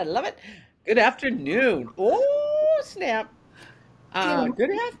I love it. Good afternoon. Oh, snap. Good.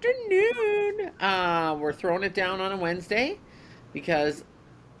 Good afternoon. We're throwing it down on a Wednesday because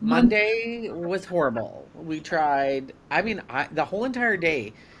Monday. Monday was horrible. We tried, the whole entire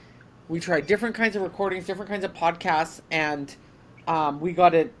day, we tried different kinds of recordings, different kinds of podcasts, and we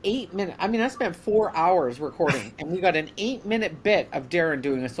got an 8 minute. I spent 4 hours recording, and we got an 8 minute bit of Darren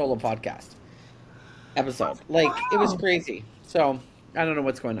doing a solo podcast episode. Like, it was Wow. crazy. So, I don't know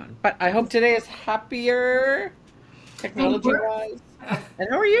what's going on. But I hope today is happier And technology we're wise. And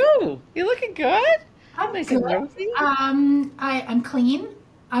how are you? You looking good? I'm Nice good. and rosy. I'm clean.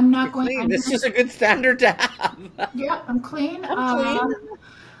 I'm You're not going. clean. This is a good standard to have. Yeah, I'm clean. I'm clean. I'm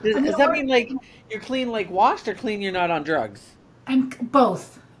Does gonna that work. mean like you're clean like washed or clean you're not on drugs? I'm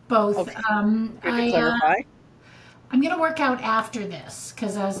both. Both. Okay. Good to clarify. I'm gonna work out after this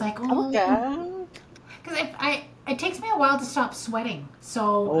because I was like, oh, Okay. because it takes me a while to stop sweating. So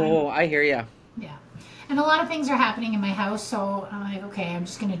I'm Oh, I hear ya. yeah, and a lot of things are happening in my house. So I'm like, okay, I'm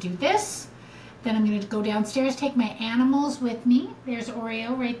just gonna do this. Then I'm going to go downstairs, take my animals with me. There's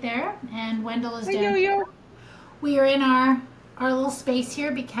Oreo right there, and Wendell is Hey, yo down. yo. We are in our little space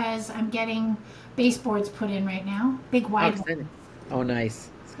here because I'm getting baseboards put in right now, big Oh, wide excited. ones. Oh, nice.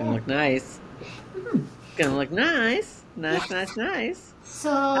 It's gonna Yeah. look nice. Mhm. It's gonna look nice. Nice, Yes. nice, nice.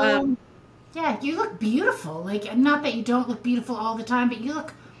 So Um, yeah, you look beautiful. Like not that you don't look beautiful all the time, but you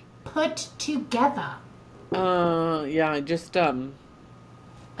look put together. yeah, I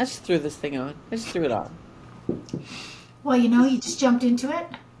just threw this thing on. I just threw it on. Well, you just jumped into it.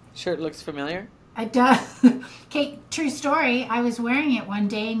 Shirt looks familiar. I do. Okay, true story. I was wearing it one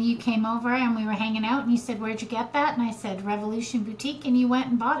day, and you came over, and we were hanging out, and you said, "Where'd you get that?" And I said, "Revolution Boutique," and you went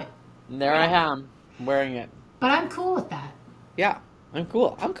and bought it. And there I am, wearing it. But I'm cool with that. Yeah, I'm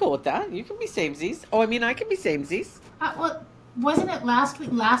cool. I'm cool with that. You can be samesies. Oh, I can be samesies. Well, wasn't it last week?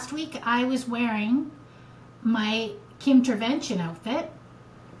 Last week I was wearing my Kim Intervention outfit.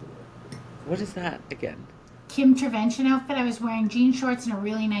 What is that again? Kim Intervention outfit. I was wearing jean shorts and a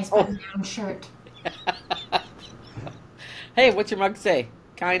really nice Oh, button-down shirt. hey, what's your mug say?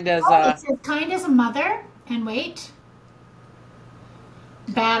 Kind as Oh, it says "kind as a mother," and wait,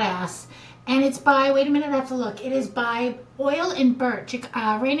 badass. And it's by. Wait a minute, I have to look. It is by Oil and Birch.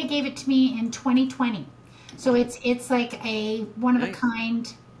 Raina gave it to me in 2020, so it's like a one of a nice,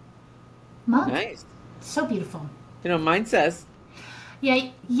 kind mug. nice. So beautiful. Mine says Yeah.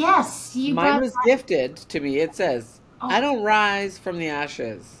 Yes, you mine got was gifted to me. It says, that. "I don't rise from the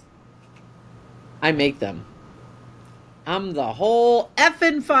ashes. I make them. I'm the whole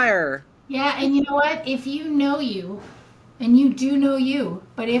effing fire." Yeah, and you know what? If you know you, and you do know you,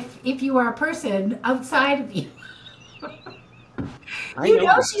 but if you are a person outside of you, I you know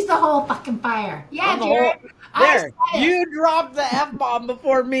know me. she's the whole fucking fire. I'm Yeah, the whole. Jared, I There, said it. you dropped the F bomb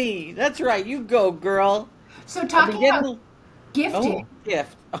before me. That's right. You go, girl. So I've been talking about getting. gifting, Oh,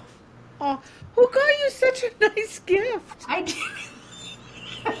 gift. Oh, who got you such a nice gift? I do.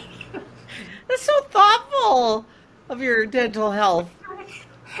 That's so thoughtful of your dental health.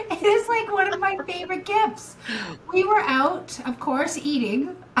 It is like one of my favorite gifts. We were out, of course,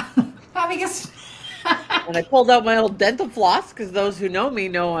 eating, having a. And I pulled out my old dental floss because those who know me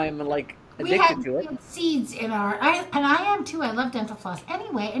know I'm like We addicted had to it. seeds in our, and I am too. I love dental floss.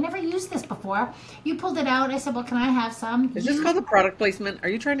 Anyway, I never used this before. You pulled it out. I said, "Well, can I have some?" Is this called a product placement? Are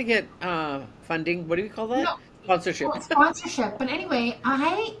you trying to get funding? What do we call that? No, Sponsorship. well, sponsorship. But anyway,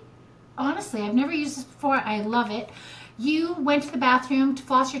 I honestly, I've never used this before. I love it. You went to the bathroom to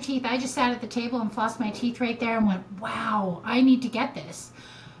floss your teeth. I just sat at the table and flossed my teeth right there and went, "Wow, I need to get this."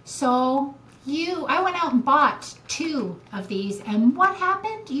 So I went out and bought two of these. And what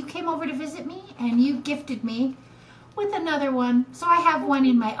happened? You came over to visit me and you gifted me with another one. So I have one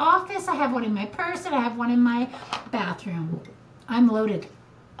in my office, I have one in my purse, and I have one in my bathroom. I'm loaded.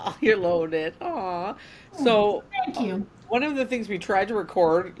 Oh, you're loaded. Aw. Oh, So thank you. one of the things we tried to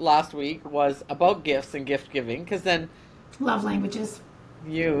record last week was about gifts and gift giving, because then Love languages.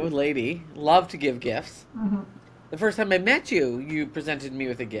 you, lady, love to give gifts. Hmm. The first time I met you, you presented me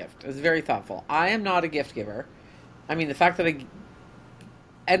with a gift. It was very thoughtful. I am not a gift giver. The fact that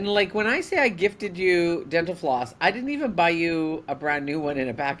and like when I say I gifted you dental floss, I didn't even buy you a brand new one in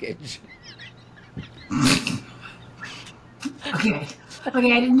a package. Okay.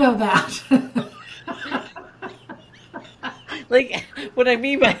 Okay, I didn't know that. Like what I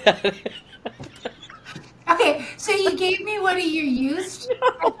mean by that. Okay, so you gave me one of your used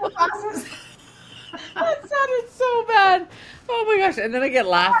dental flosses? That sounded so bad. Oh my gosh. And then I get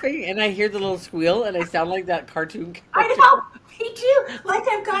laughing and I hear the little squeal and I sound like that cartoon I character. know, me too. Like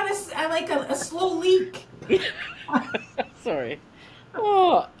I've got like a slow leak. Sorry.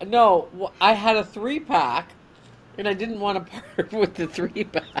 Oh, no. I had a 3-pack and I didn't want to part with the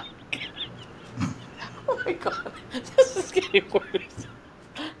 3-pack. Oh my God. This is getting worse.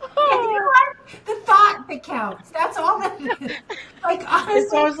 Yeah, you know Oh. what? The thought that counts. That's all that it is. Like And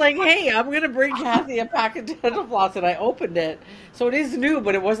so honestly, I was like, hey, I'm going to bring Kathy a pack of dental floss. And I opened it. So it is new,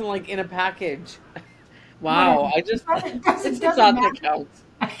 but it wasn't like in a package. whatever. Wow. It It's the doesn't thought that matter. counts.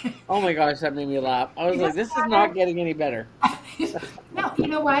 Oh my gosh, that made me laugh. I It was like, doesn't this is not matter. getting any better. No, you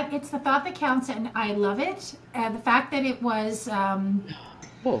know what? It's the thought that counts, and I love it. And the fact that it was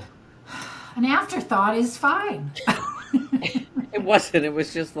Oh, an afterthought is fine. it wasn't. It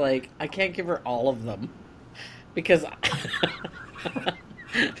was just like, I can't give her all of them because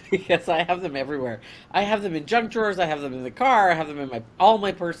because I have them everywhere. I have them in junk drawers. I have them in the car. I have them in my all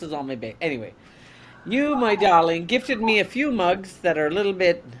my purses, all my bag. Anyway, you, my darling, gifted me a few mugs that are a little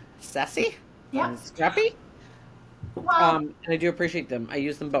bit sassy Yep. and scrappy. Well, And I do appreciate them. I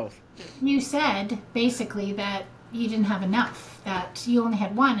use them both. you said basically that you didn't have enough, that you only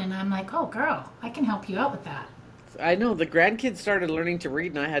had one, and I'm like, oh, girl, I can help you out with that. I know the grandkids started learning to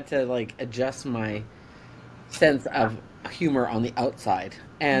read, and I had to like adjust my sense of humor on the outside.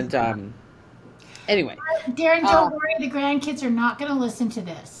 And anyway, Darren, uh, don't worry, the grandkids are not going to listen to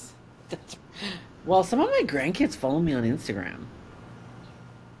this. well, some of my grandkids follow me on Instagram.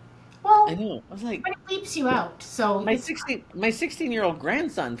 I Well, know. I was like, but it bleeps you out, so my it's 16-year-old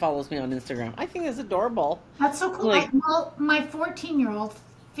grandson follows me on Instagram. I think it's adorable. that's so I'm cool. like, Well, my 14-year-old,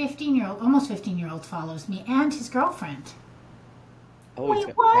 15-year-old, almost 15-year-old follows me and his girlfriend. oh, Wait,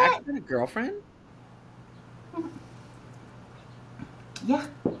 Jack's what? got a girlfriend? Yeah,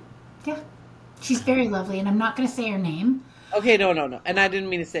 yeah. She's very lovely, and I'm not going to say her name. Okay, no, no, no. And I didn't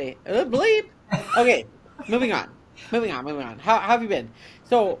mean to say bleep. Okay, moving on. Moving on. How have you been?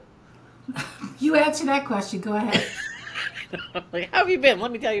 So, You answer that question. Go ahead. like, how have you been?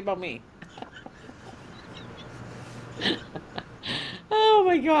 Let me tell you about me. Oh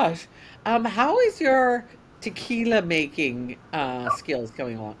my gosh. How is your tequila making skills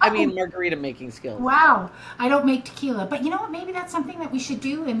coming along? I Oh, mean, margarita making skills. wow. I don't make tequila, but you know what? Maybe that's something that we should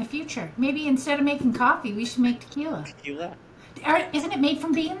do in the future. Maybe instead of making coffee, we should make tequila. Tequila? Isn't it made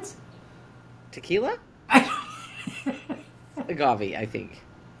from beans? Tequila? Agave, I think.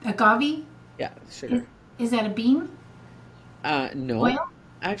 Agave? Yeah, Is, sugar. is that a bean? No. Oil?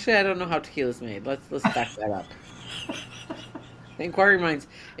 Actually, I don't know how tequila's made. Let's back that up. Inquiry minds.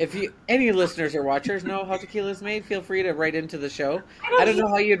 If you any listeners or watchers know how tequila is made, feel free to write into the show. I I don't don't eat. know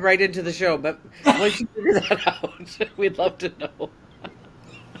how you'd write into the show, but once you figure that out, we'd love to know.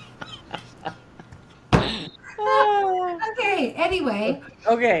 Ah. Okay, anyway,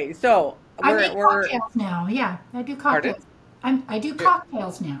 Okay, so I we're make we're cocktails now. Yeah, I do pardon? cocktails. I do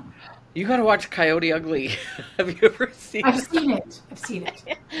cocktails now. You got to watch Coyote Ugly. Have you ever seen I've that? seen it. I've seen it.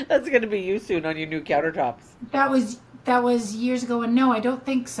 That's going to be you soon on your new countertops. That was years ago, and no, I don't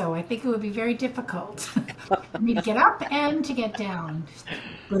think so. I think it would be very difficult for me to get up and to get down.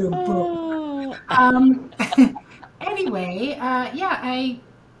 Oh, Um, anyway, yeah, I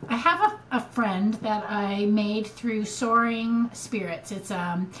have a friend that I made through Soaring Spirits. It's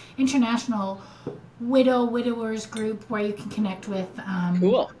international widowers group where you can connect with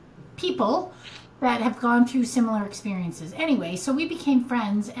cool. people that have gone through similar experiences. Anyway, so we became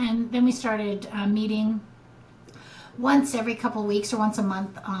friends, and then we started meeting once every couple of weeks or once a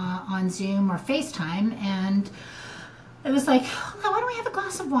month on Zoom or FaceTime, and it was like, oh, why don't we have a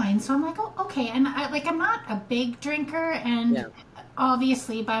glass of wine? So I'm like, oh, okay. And I'm not a big drinker, and Yeah.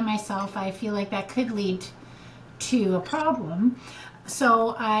 obviously by myself, I feel like that could lead to a problem.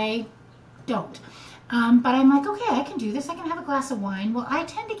 So I don't. But I'm like, okay, I can do this. I can have a glass of wine. Well, I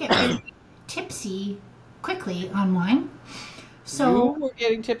tend to get very tipsy quickly on wine. You So were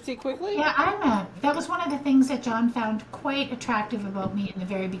getting tipsy quickly? yeah, that was one of the things that John found quite attractive about me in the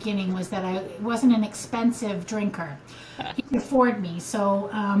very beginning was that I wasn't an expensive drinker. He could afford me. So,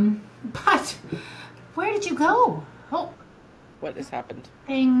 but where did you go? Oh, What has happened?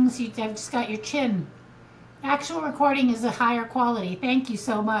 I've just got your chin. Actual recording is a higher quality. Thank you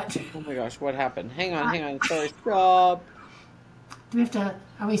so much. Oh my gosh, what happened? Hang on, Uh, hang on. Sorry, stop. Do we have to?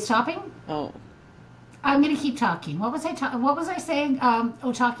 Are we stopping? Oh, I'm going to keep talking. What was I saying?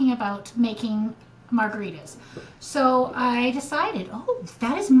 Talking about making margaritas. So I decided, oh,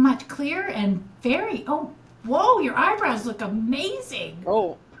 that is much clearer and very. Oh, whoa! Your eyebrows look amazing.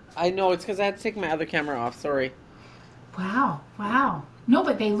 oh, I know. It's because I had to take my other camera off. Sorry. Wow, wow. No,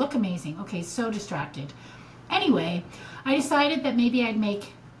 but they look amazing. Okay, so distracted. Anyway, I decided that maybe I'd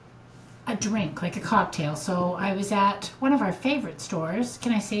make a drink, like a cocktail. So I was at one of our favorite stores.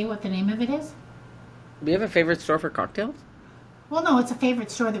 Can I say what the name of it is? Do you have a favorite store for cocktails? Well, no, it's a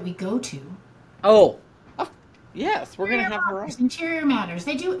favorite store that we go to. Oh, oh, yes, we're gonna Interior have her on. Matters. Interior Matters.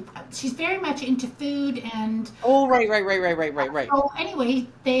 They do. She's very much into food, and Oh, right. so anyway,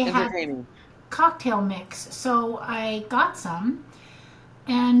 they had Entertaining. cocktail mix. So I got some,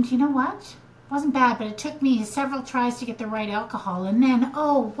 and you know what? Wasn't bad, but it took me several tries to get the right alcohol. And then,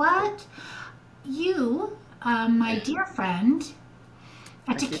 oh, what? You, my dear friend,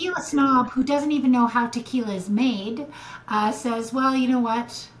 a I keep tequila confusing snob it. who doesn't even know how tequila is made, says, "Well, you know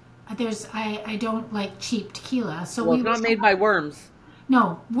what? I don't like cheap tequila." So Well, we it's were not made by worms.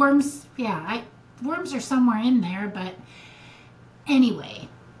 no worms. Yeah, worms are somewhere in there, but anyway,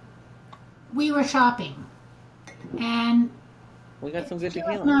 we were shopping, and We got some good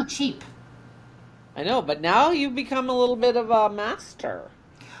tequila's tequila. not cheap. I know, but now you've become a little bit of a master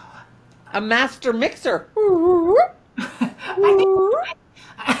mixer. I think.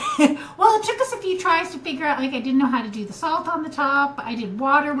 Well, it took us a few tries to figure out. Like, I didn't know how to do the salt on the top. I did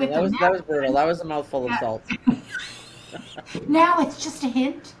water Yeah, with them. that was brutal. That was a mouthful of Yeah. salt. Now it's just a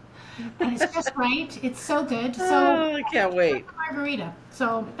hint, and it's just right. It's so good. So Oh, I can't wait. margarita.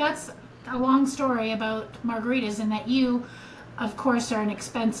 So that's a long story about margaritas, and that you, of course, are an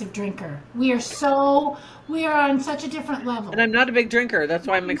expensive drinker. We are on such a different And level. I'm not a big drinker. That's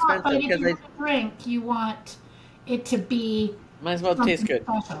why I'm You're not, but expensive if because you're I going to drink, you want it to be might as well taste something good.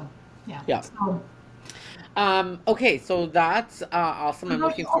 special. Yeah. Yeah. So, Okay, so that's awesome. what I'm about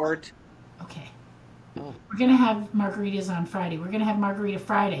looking you? forward. Okay. Oh, We're gonna have margaritas on Friday. We're gonna have margarita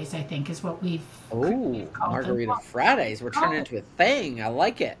Fridays, I think, is what we've oh, called them. Margarita Fridays. We're turning Oh, into a thing. I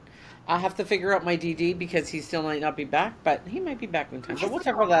like it. I'll have to figure out my DD because he still might not be back, but he might be back in you time. But can we'll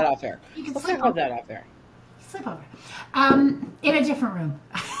sleep talk about that over. off air. You can We'll talk sleep about over. that off air. Sleep over. In a different room.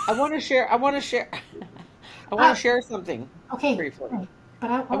 I want to share. I want to share. I want uh, to share something okay. briefly. Right.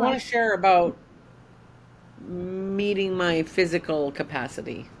 But I well, want to share about meeting my physical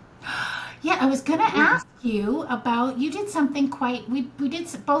capacity. yeah, I was gonna ask you about. You did something quite. We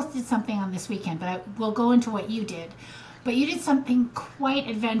both did something on this weekend, but we'll go into what you did. But you did something quite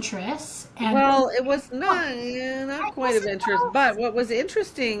adventurous, and Well, it was well, not quite yes, of it interest, was. but what was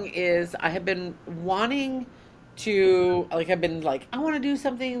interesting is I have been wanting to I've been like I want to do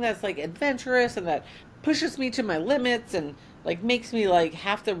something that's like adventurous and that pushes me to my limits and like makes me like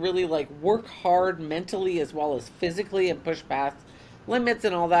have to really like work hard mentally as well as physically and push past limits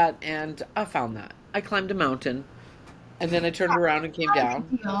and all that. And I found that. I climbed a mountain and then I turned around and came Not a down.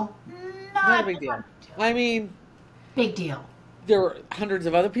 big deal. Not a Not big a deal. big deal. I mean, Big deal. there were hundreds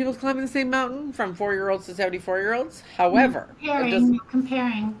of other people climbing the same mountain, from 4-year-olds to 74-year-olds. However, Comparing,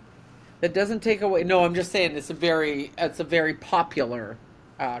 comparing. that doesn't take away. No, I'm just saying it's a very popular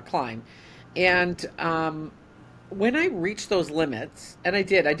climb, and when I reached those limits, and I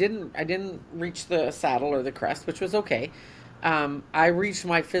didn't reach the saddle or the crest, which was okay. I reached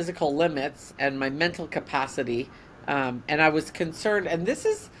my physical limits and my mental capacity, and I was concerned. And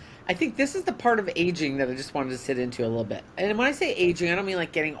I think this is the part of aging that I just wanted to sit into a little bit. And when I say aging, I don't mean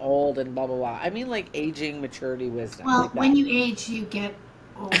like getting old and blah blah blah. I mean like aging, maturity, wisdom, Well, like when that. you age, you get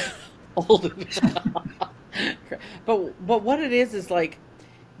old. Old. But what it is like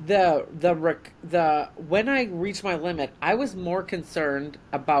the when I reached my limit, I was more concerned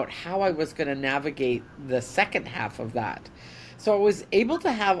about how I was going to navigate the second half of that. So I was able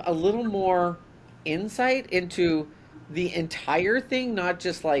to have a little more insight into the entire thing, not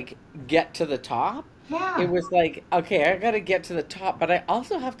just like get to the top. It Yeah. was like, okay, I got to get to the top, but I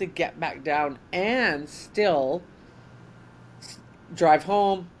also have to get back down and still drive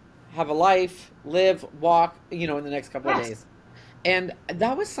home, have a life, live, walk, in the next couple of Yes. days. And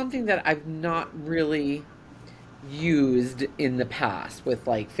that was something that I've not really used in the past with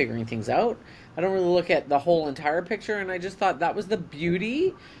like figuring things out. I don't really look at the whole entire picture, and I just thought that was the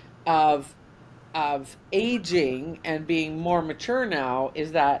beauty of aging and being more mature now,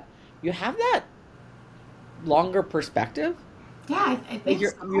 is that you have that longer perspective. Yeah, I Like think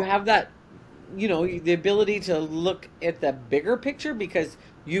you so. have that, the ability to look at the bigger picture because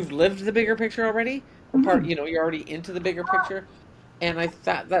you've lived the bigger picture already, or Mhm. you're already into the bigger picture. And I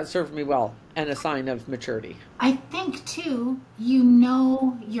thought that served me well and a sign of maturity. I think too, you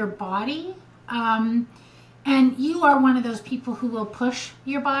know your body, um, and you are one of those people who will push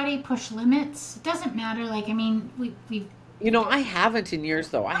your body, push limits. It doesn't matter. Like, I mean, we I haven't in years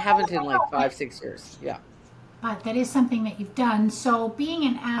though. I no, no, haven't in no, like no, five, 6 years. Yeah. but that is something that you've done. So being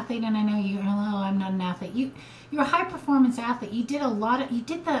an athlete, and I know you're, oh, I'm not an athlete. You're a high performance athlete. You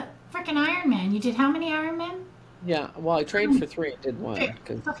did the freaking Ironman. You did how many Ironman? Yeah. Well, I trained for three and did one Okay.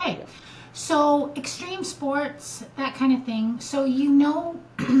 because, Okay. yeah. So extreme sports, that kind of thing. So you know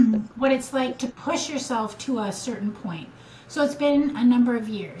what it's like to push yourself to a certain point. So it's been a number of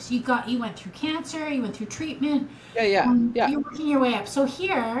years. You went through cancer, you went through treatment, Yeah, yeah, yeah. you're working your way up. So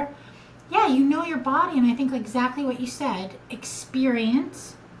here, yeah, you know your body, and I think exactly what you said,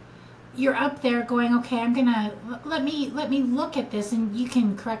 experience. You're up there going, okay, I'm gonna let me look at this, and you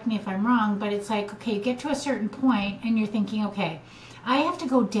can correct me if I'm wrong, but it's like, okay, you get to a certain point, and you're thinking, okay, I have to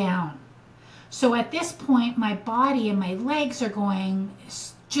go down. So at this point, my body and my legs are going,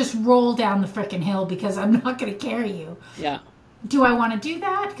 just roll down the frickin' hill because I'm not going to carry you. Yeah. Do I want to do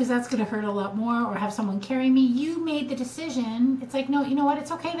that? Because that's going to hurt a lot more, or have someone carry me. You made the decision. It's like, no, you know what?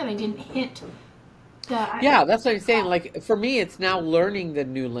 It's okay that I didn't hit the. Yeah, that's what I'm saying. Like for me, it's now learning the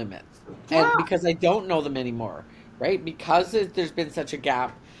new limits, Yeah. and because I don't know them anymore, right? Because there's been such a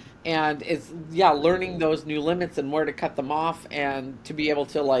gap, and it's yeah, learning those new limits and where to cut them off, and to be able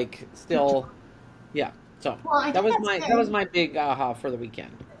to like still, yeah. So Well, I think that's that was good. my big aha for the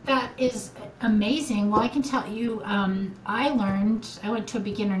weekend. That is amazing. Well, I can tell you, I went to a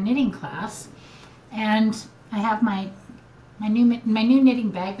beginner knitting class, and I have my new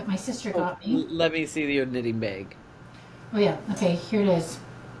knitting bag that my sister Oh, got me. let me see your knitting bag. Oh yeah, okay, here it is.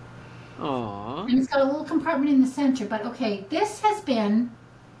 Aw, And it's got a little compartment in the center. But okay, this has been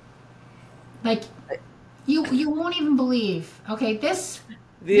like you won't even believe. Okay,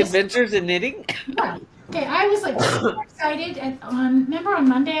 the this adventures in knitting. yeah. Okay, I was like super excited. And remember on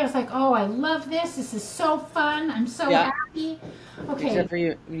Monday, I was like, oh, I love this. This is so fun. I'm so Yeah, happy. Okay, except for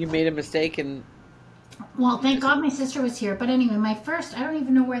you made a mistake and well, thank just God my sister was here. But anyway, I don't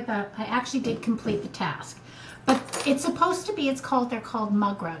even know where I actually did complete the task. But it's supposed to be, they're called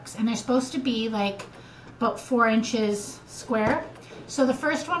mug rugs. And they're supposed to be like about 4 inches square. So the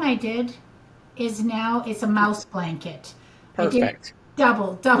first one I did it's a mouse blanket. I did perfect.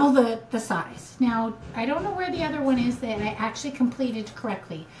 double the size. Now, I don't know where the other one is that I actually completed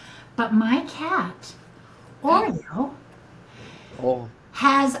correctly. But my cat, Oreo, Oh,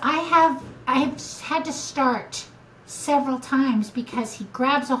 I have had to start several times because he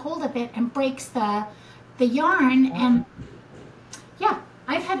grabs a hold of it and breaks the yarn. And yeah,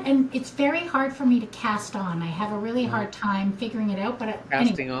 and it's very hard for me to cast on. I have a really oh, hard time figuring it out. But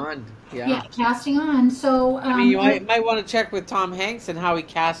anyway, casting on. yeah, Yeah. casting on. So I mean, you might want to check with Tom Hanks and how he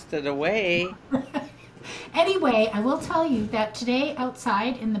cast it away. anyway, I will tell you that today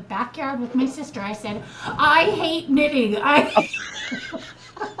outside in the backyard with my sister, I said, I hate knitting.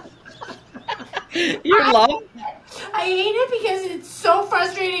 Your love? I hate it because it's so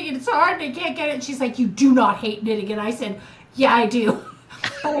frustrating and it's hard and I can't get it. And she's like, you do not hate knitting. And I said, yeah, I do.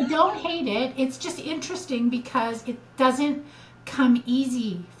 But I don't hate it. It's just interesting because it doesn't come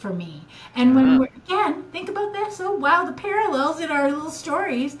easy for me. And when Uh, again, think about this. Oh, wow, the parallels in our little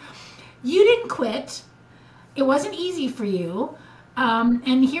stories. You didn't quit. It wasn't easy for you.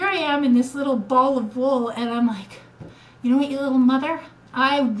 And here I am in this little ball of wool, and I'm like, you know what, you little mother?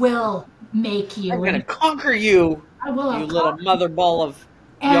 I will make I'm you, gonna and conquer you, I will. you I'll little call. mother ball of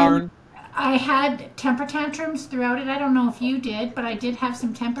And yarn. I had temper tantrums throughout it. I don't know if you did, but I did have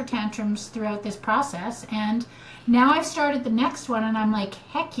some temper tantrums throughout this process. And now I've started the next one, and I'm like,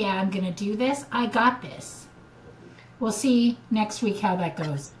 heck yeah, I'm going to do this. I got this. We'll see next week how that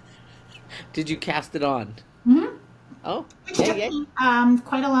goes. Did you cast it on? Hmm. Oh, Which yay, took yay. me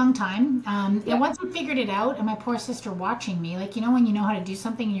quite a long time. And Yeah. once I figured it out, and my poor sister watching me, like, you know, when you know how to do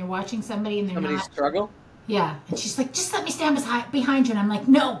something and you're watching somebody and they're Somebody not. struggle? Yeah. And she's like, just let me stand behind you. And I'm like,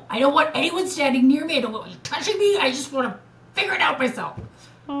 no, I don't want anyone standing near me. I don't want you touching me. I just want to figure it out myself.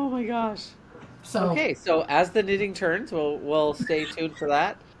 Oh my gosh. So, Okay, so as the knitting turns, we'll stay tuned for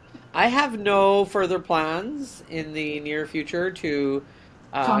that. I have no further plans in the near future to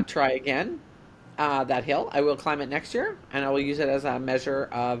Con- try again that hill. I will climb it next year, and I will use it as a measure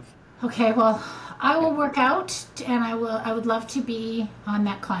of. okay, well, I Yeah, will work out and I would love to be on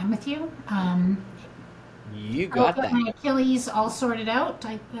that climb with you. you I will got get that. my Achilles all sorted out.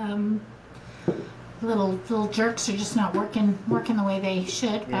 Little jerks are just not working the way they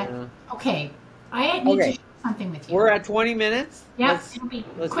should. But Yeah. okay, I need to Okay, share something with you. we're at 20 minutes. Yep, it'll be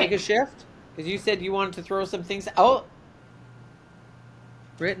Let's make a quick. shift because you said you wanted to throw some things. Oh,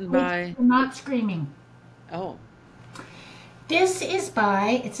 written Please, by. you're not screaming. Oh, This is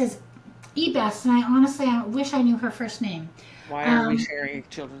by, it says Ebest, and I wish I knew her first name. why are we Um, sharing a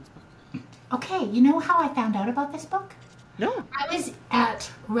children's book? okay, you know how I found out about this book? No. I was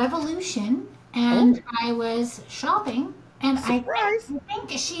at Revolution and Oh, I was shopping, and surprise. I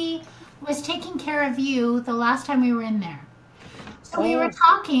think she was taking care of you the last time we were in there. So we were Oh,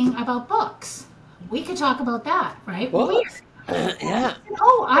 talking about books. We could talk about that, right? Well, we books. Yeah. said,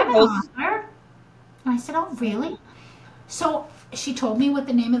 oh, Hi, I'm an Rose. author. And I said, oh, really? So she told me what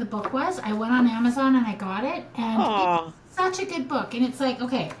the name of the book was. I went on Amazon and I got it, and it's Aw. such a good book. And it's like,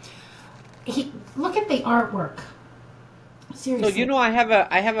 okay, look at the artwork. So you Seriously. know, I have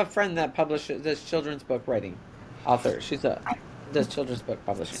a friend that publishes this children's book writing author. She's a does children's book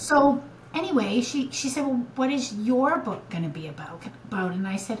publishing. So anyway, she said, "Well, what is your book going to be about?" And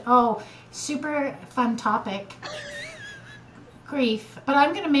I said, "Oh, super fun topic, grief. But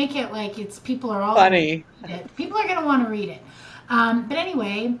I'm going to make it like it's people are all going to Funny. read it. People are going to want to read it." But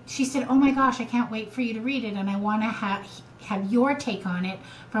anyway, she said, "Oh my gosh, I can't wait for you to read it, and I want to have your take on it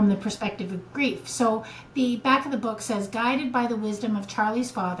from the perspective of grief." So the back of the book says, "Guided by the wisdom of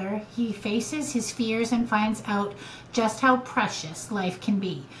Charlie's father, he faces his fears and finds out just how precious life can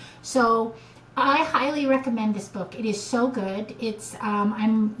be." So I highly recommend this book. It is so good. It's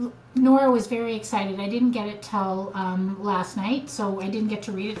I'm Nora was very excited. I didn't get it till last night, so I didn't get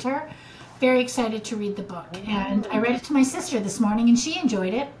to read it to her. Very excited to read the book, and I read it to my sister this morning, and she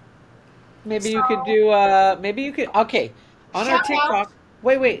enjoyed it. Maybe So you could do maybe you could okay, on our shout out. TikTok.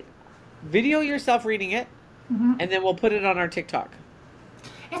 Wait. Video yourself reading it Mhm. and then we'll put it on our TikTok.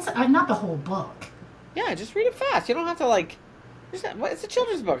 It's not the whole book. Yeah, just read it fast. You don't have to like it's a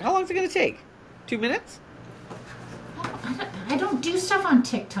children's book. How long is it going to take? 2 minutes? I don't do stuff on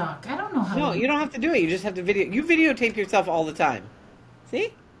TikTok. I don't know how No, to. you don't have to do it. You just have to you videotape yourself all the time.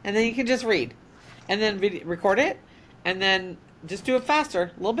 See? And then you can just read. And then record it and then just do it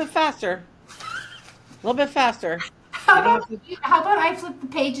faster, a little bit faster. A little bit faster. How You don't about have to. how about I flip the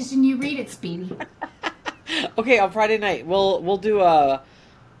pages and you read it, Speedy? Okay, on Friday night we'll do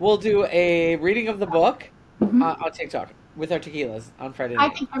a reading of the book Hmm. on TikTok with our tequilas on Friday I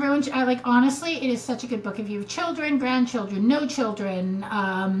night. think everyone should, I like honestly, it is such a good book. If you have children, grandchildren, no children,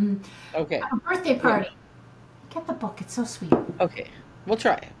 Okay. a birthday Yeah. party, get the book. It's so sweet. Okay. We'll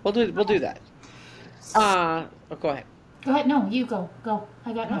try. We'll do that. Go ahead. Go ahead. No, you go. Go.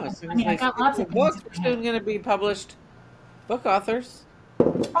 I got No, nothing. as soon I as mean, I I got speak lots of of things books, in we're my head. soon going to be published book authors,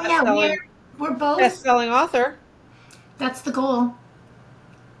 Oh best yeah, selling we're both. best selling author, That's the goal.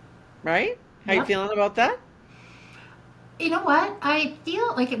 right? How you Yep. feeling about that? You know what? I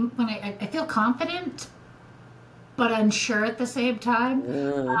feel like when I feel confident, but unsure at the same time.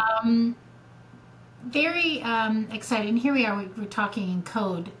 Mm, Um, very excited. And here we are. We're talking in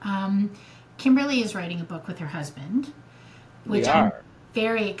code. Kimberly is writing a book with her husband, we which I'm are.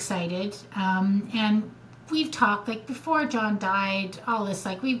 very excited. And we've talked like before John died. All this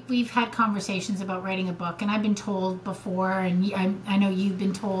like we've had conversations about writing a book, and I've been told before, and I know you've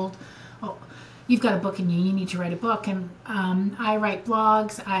been told. Oh, you've got a book in you. You need to write a book, and I write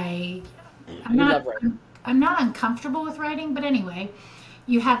blogs. I'm You not love writing. I'm not uncomfortable with writing, but anyway,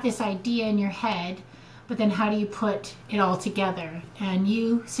 you have this idea in your head, but then how do you put it all together? And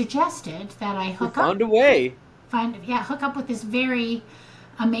you suggested that I We found a way. hook up with this very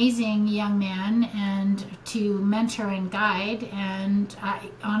amazing young man and to mentor and guide. And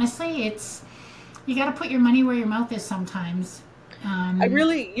honestly, it's you got to put your money where your mouth is sometimes. I Um,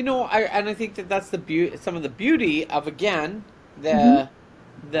 really, I think that that's the beauty. Some of the beauty of again mhm.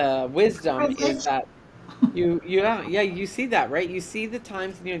 the wisdom is Privilege. that yeah, you see that, right? You see the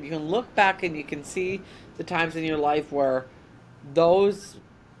times, and you can look back and you can see the times in your life where those,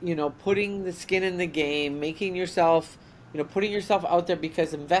 putting the skin in the game, making yourself, putting yourself out there,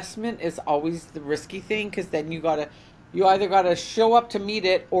 because investment is always the risky thing, because then you either gotta show up to meet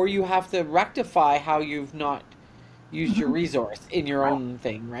it, or you have to rectify how you've not used your Mhm. resource in your Right. own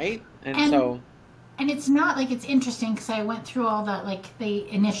thing, right? And And so, and it's not like it's interesting because I went through all the like the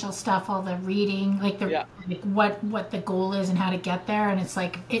initial stuff, all the reading, yeah, like what the goal is and how to get there, and it's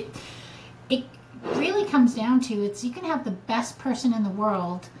like it really comes down to it's you can have the best person in the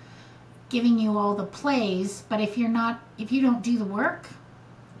world giving you all the plays, but if you don't do the work,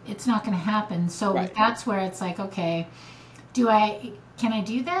 it's not going to happen. So right, that's where it's like, okay, do I can I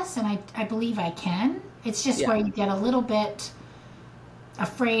do this? And I believe I can. It's just yeah. where you get a little bit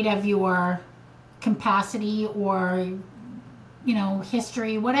afraid of your capacity or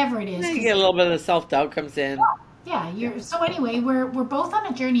history, whatever it is, Then you because get a little bit of self doubt comes in. yeah, Yeah, you're so anyway, we're both on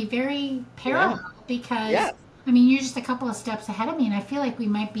a journey very yeah, parallel because yes. I mean you're just a couple of steps ahead of me, and I feel like we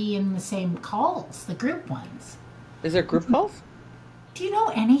might be in the same calls, the group ones. Is there group calls? Do you know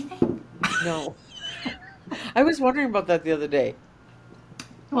anything? No. I was wondering about that the other day.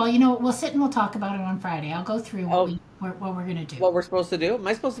 Well, we'll sit and we'll talk about it on Friday. I'll go through Oh, what we're gonna do. what we're supposed to do? Am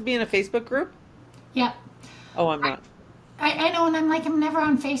I supposed to be in a Facebook group? Yep. Oh, I'm not. I know, and I'm like, I'm never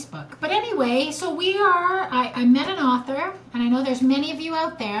on Facebook. But anyway, so we are. I met an author, and I know there's many of you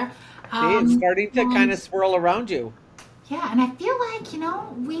out there. See, it's starting to kind And of swirl around you. yeah, and I feel like,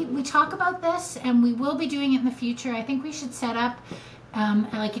 we talk about this, and we will be doing it in the future. I think we should set up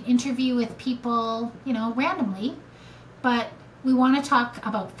like an interview with people, randomly, but we want to talk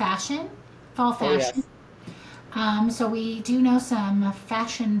about fashion, fall Oh fashion. yes, So we do know some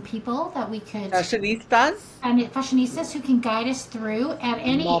fashion people that we could, fashionistas, and fashionistas who can guide us through at small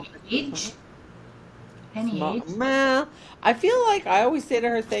any business age, owners, any small. age. Well, I feel like I always say to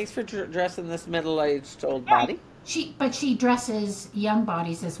her, "Thanks for dressing this middle-aged old Yeah, body." but she dresses young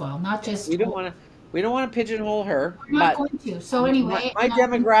bodies as well, not Yeah, just old. we don't want to pigeonhole her, We're not but going to. So anyway, my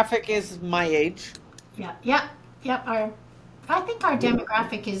demographic is my age. yeah, yep, yep. I think our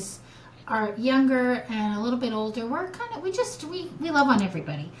demographic is are younger and a little bit older. We're kind of we love on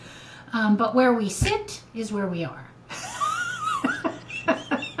everybody, but where we sit is where we are.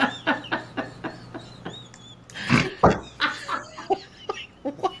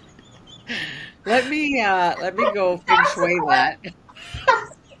 Let me go feng That's a shui clip. that.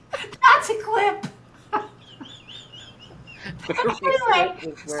 That's a clip. Where we sit Anyway,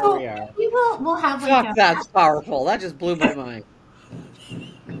 is where we so are. maybe we'll have like Fuck, a that's powerful. That just blew my mind.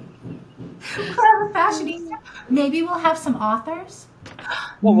 we'll have a fashionista. Maybe we'll have some authors.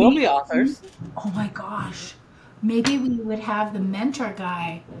 Well, we'll Maybe, be authors. oh my gosh, maybe we would have the mentor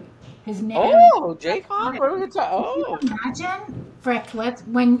guy. His name. Oh, Jake Hahn? What are we going to talk? Can you Oh, imagine? Frick, let's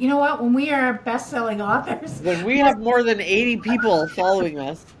when you know what when we are best-selling authors. when we have more than 80 people following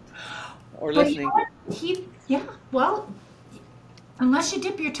us or But you know listening. what? Yeah. Well, unless you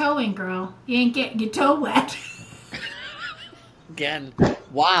dip your toe in, girl, you ain't getting your toe wet. Again,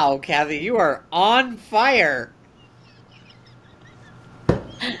 wow, Kathy, you are on fire.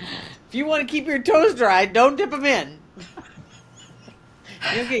 If you want to keep your toes dry, don't dip them in.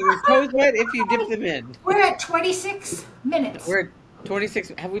 You'll get your toes wet if you dip them in. We're at 26 minutes. We're at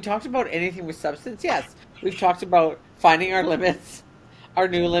 26. Have we talked about anything with substance? Yes. We've talked about finding our limits, our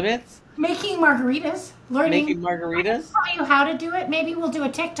new limits, Making margaritas, learning. making I can margaritas. tell you how to do it. Maybe we'll do a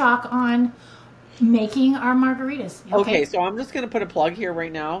TikTok on making our margaritas. Okay. Okay, so I'm just going to put a plug here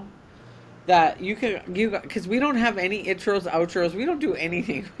right now that because we don't have any intros, outros. We don't do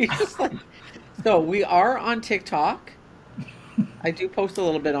anything. We just like, so we are on TikTok. I do post a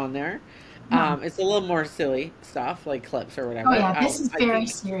little bit on there. No. It's a little more silly stuff like clips or Oh whatever. yeah, this is I very think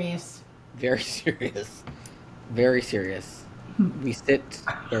serious. very serious, very serious. We sit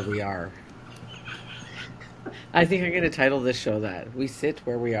where we are. I think I'm going to title this show that "We Sit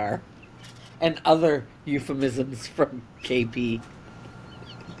Where We Are," and other euphemisms from KP.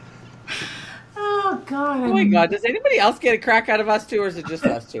 Oh God, Oh my God, does anybody else get a crack out of us too, or is it just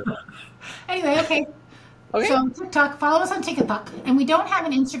us two? Anyway, okay. Okay, So TikTok, follow us on TikTok, and we don't have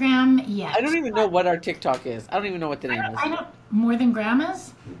an Instagram I yet. don't even know what our TikTok is. I don't even know what the name is. I don't more than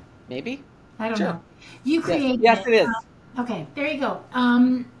grandma's. Maybe? I don't Sure. know. You Yes. created Yes, it. it is. Okay, there you go.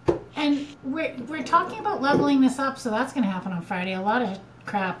 And we're talking about leveling this up, so that's going to happen on Friday. A lot of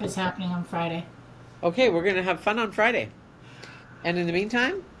crap is happening on Friday. Okay, we're going to have fun on Friday. And in the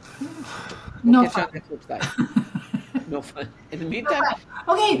meantime, we'll No catch you fun. on the flip side. No fun. In the No meantime,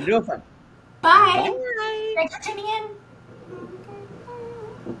 fun. Okay, no fun. bye. Bye. Thanks for tuning in.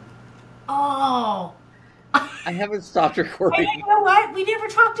 Oh. I haven't stopped And recording. you know what? We never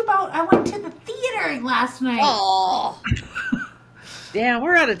talked about. I went to the theater last night. Oh, damn,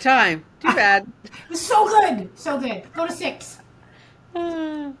 we're out of time. Too bad. It was so good. So good. Go to 6.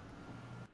 Ah.